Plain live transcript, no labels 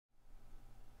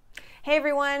Hey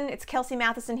everyone, it's Kelsey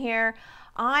Matheson here.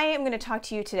 I am going to talk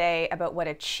to you today about what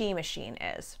a chi machine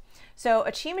is. So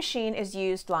a chi machine is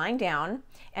used lying down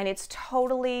and it's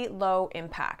totally low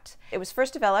impact. It was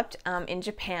first developed in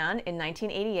Japan in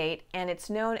 1988 and it's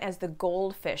known as the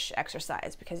goldfish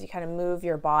exercise because you kind of move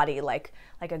your body like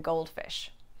a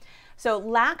goldfish. So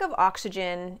lack of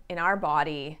oxygen in our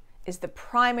body is the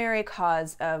primary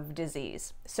cause of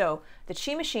disease. So the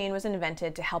chi machine was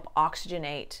invented to help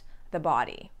oxygenate the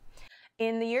body.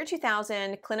 In the year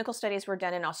 2000, clinical studies were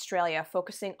done in Australia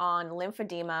focusing on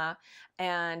lymphedema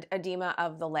and edema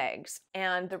of the legs.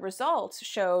 And the results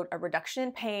showed a reduction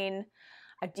in pain,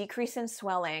 a decrease in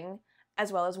swelling,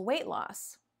 as well as weight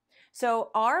loss. So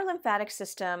our lymphatic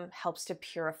system helps to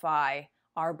purify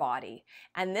our body.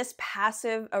 And this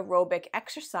passive aerobic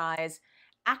exercise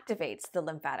activates the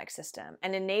lymphatic system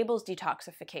and enables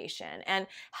detoxification and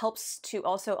helps to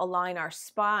also align our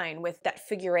spine with that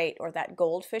figure eight or that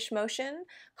goldfish motion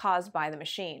caused by the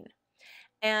machine.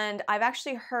 And I've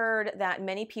actually heard that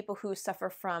many people who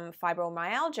suffer from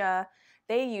fibromyalgia,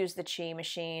 they use the chi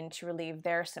machine to relieve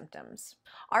their symptoms.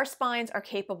 Our spines are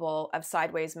capable of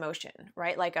sideways motion,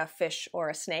 right? Like a fish or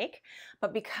a snake.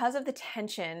 But because of the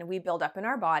tension we build up in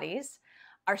our bodies,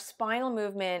 our spinal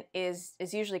movement is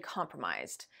usually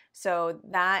compromised. So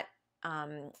that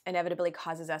inevitably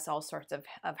causes us all sorts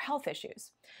of health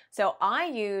issues. So I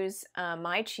use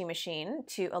my chi machine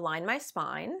to align my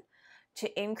spine,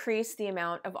 to increase the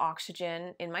amount of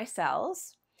oxygen in my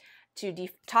cells, to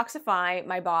detoxify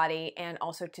my body, and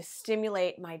also to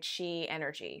stimulate my chi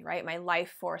energy, right? My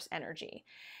life force energy.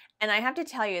 And I have to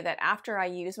tell you that after I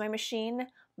use my machine,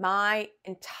 my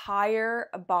entire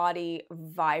body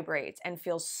vibrates and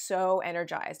feels so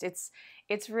energized.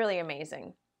 It's really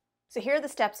amazing. So here are the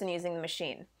steps in using the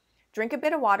machine. Drink a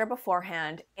bit of water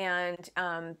beforehand, and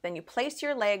then you place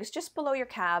your legs just below your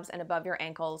calves and above your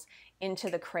ankles into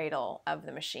the cradle of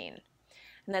the machine.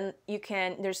 And then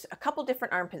there's a couple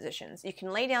different arm positions. You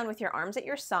can lay down with your arms at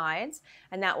your sides,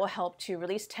 and that will help to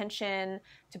release tension,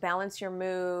 to balance your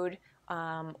mood,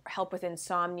 help with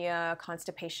insomnia,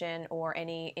 constipation, or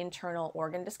any internal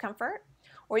organ discomfort.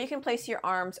 Or you can place your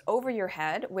arms over your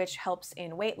head, which helps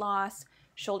in weight loss,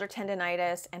 shoulder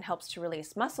tendonitis, and helps to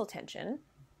release muscle tension.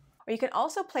 Or you can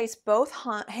also place both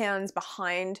hands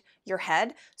behind your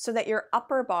head so that your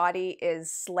upper body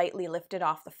is slightly lifted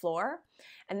off the floor.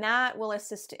 And that will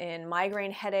assist in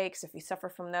migraine headaches if you suffer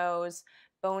from those,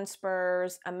 bone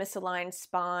spurs, a misaligned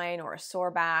spine or a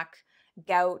sore back,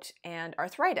 gout, and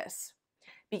arthritis.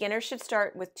 Beginners should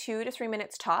start with 2 to 3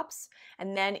 minutes tops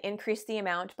and then increase the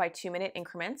amount by 2-minute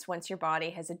increments once your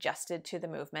body has adjusted to the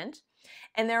movement.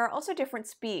 And there are also different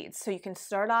speeds, so you can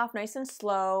start off nice and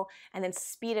slow and then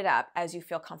speed it up as you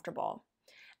feel comfortable.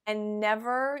 And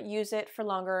never use it for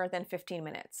longer than 15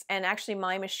 minutes. And actually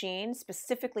my machine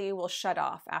specifically will shut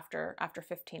off after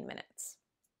 15 minutes.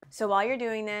 So while you're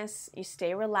doing this, you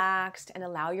stay relaxed and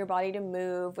allow your body to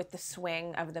move with the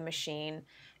swing of the machine.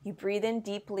 You breathe in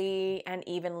deeply and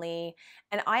evenly.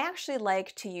 And I actually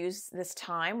like to use this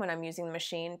time when I'm using the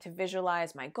machine to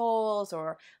visualize my goals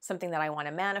or something that I want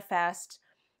to manifest.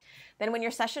 Then when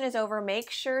your session is over, make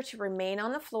sure to remain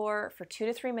on the floor for 2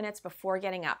 to 3 minutes before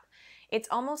getting up. It's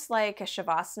almost like a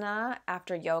shavasana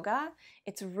after yoga.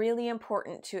 It's really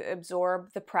important to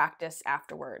absorb the practice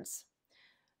afterwards.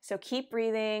 So keep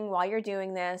breathing while you're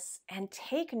doing this and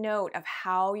take note of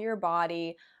how your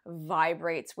body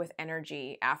vibrates with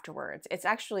energy afterwards. It's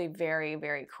actually very,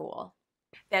 very cool.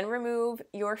 Then remove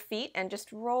your feet and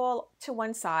just roll to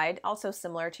one side, also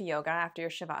similar to yoga after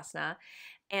your shavasana.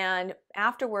 And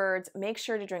afterwards, make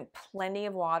sure to drink plenty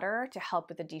of water to help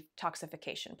with the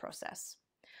detoxification process.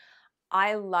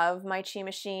 I love my chi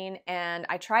machine and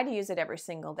I try to use it every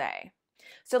single day.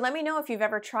 So let me know if you've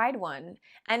ever tried one.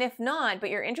 And if not, but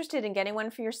you're interested in getting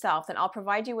one for yourself, then I'll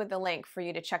provide you with the link for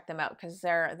you to check them out because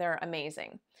they're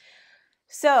amazing.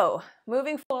 So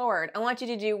moving forward, I want you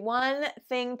to do one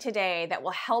thing today that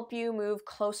will help you move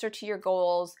closer to your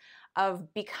goals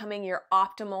of becoming your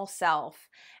optimal self,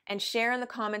 and share in the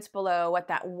comments below what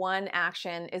that one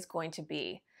action is going to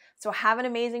be. So have an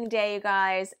amazing day, you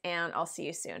guys, and I'll see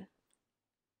you soon.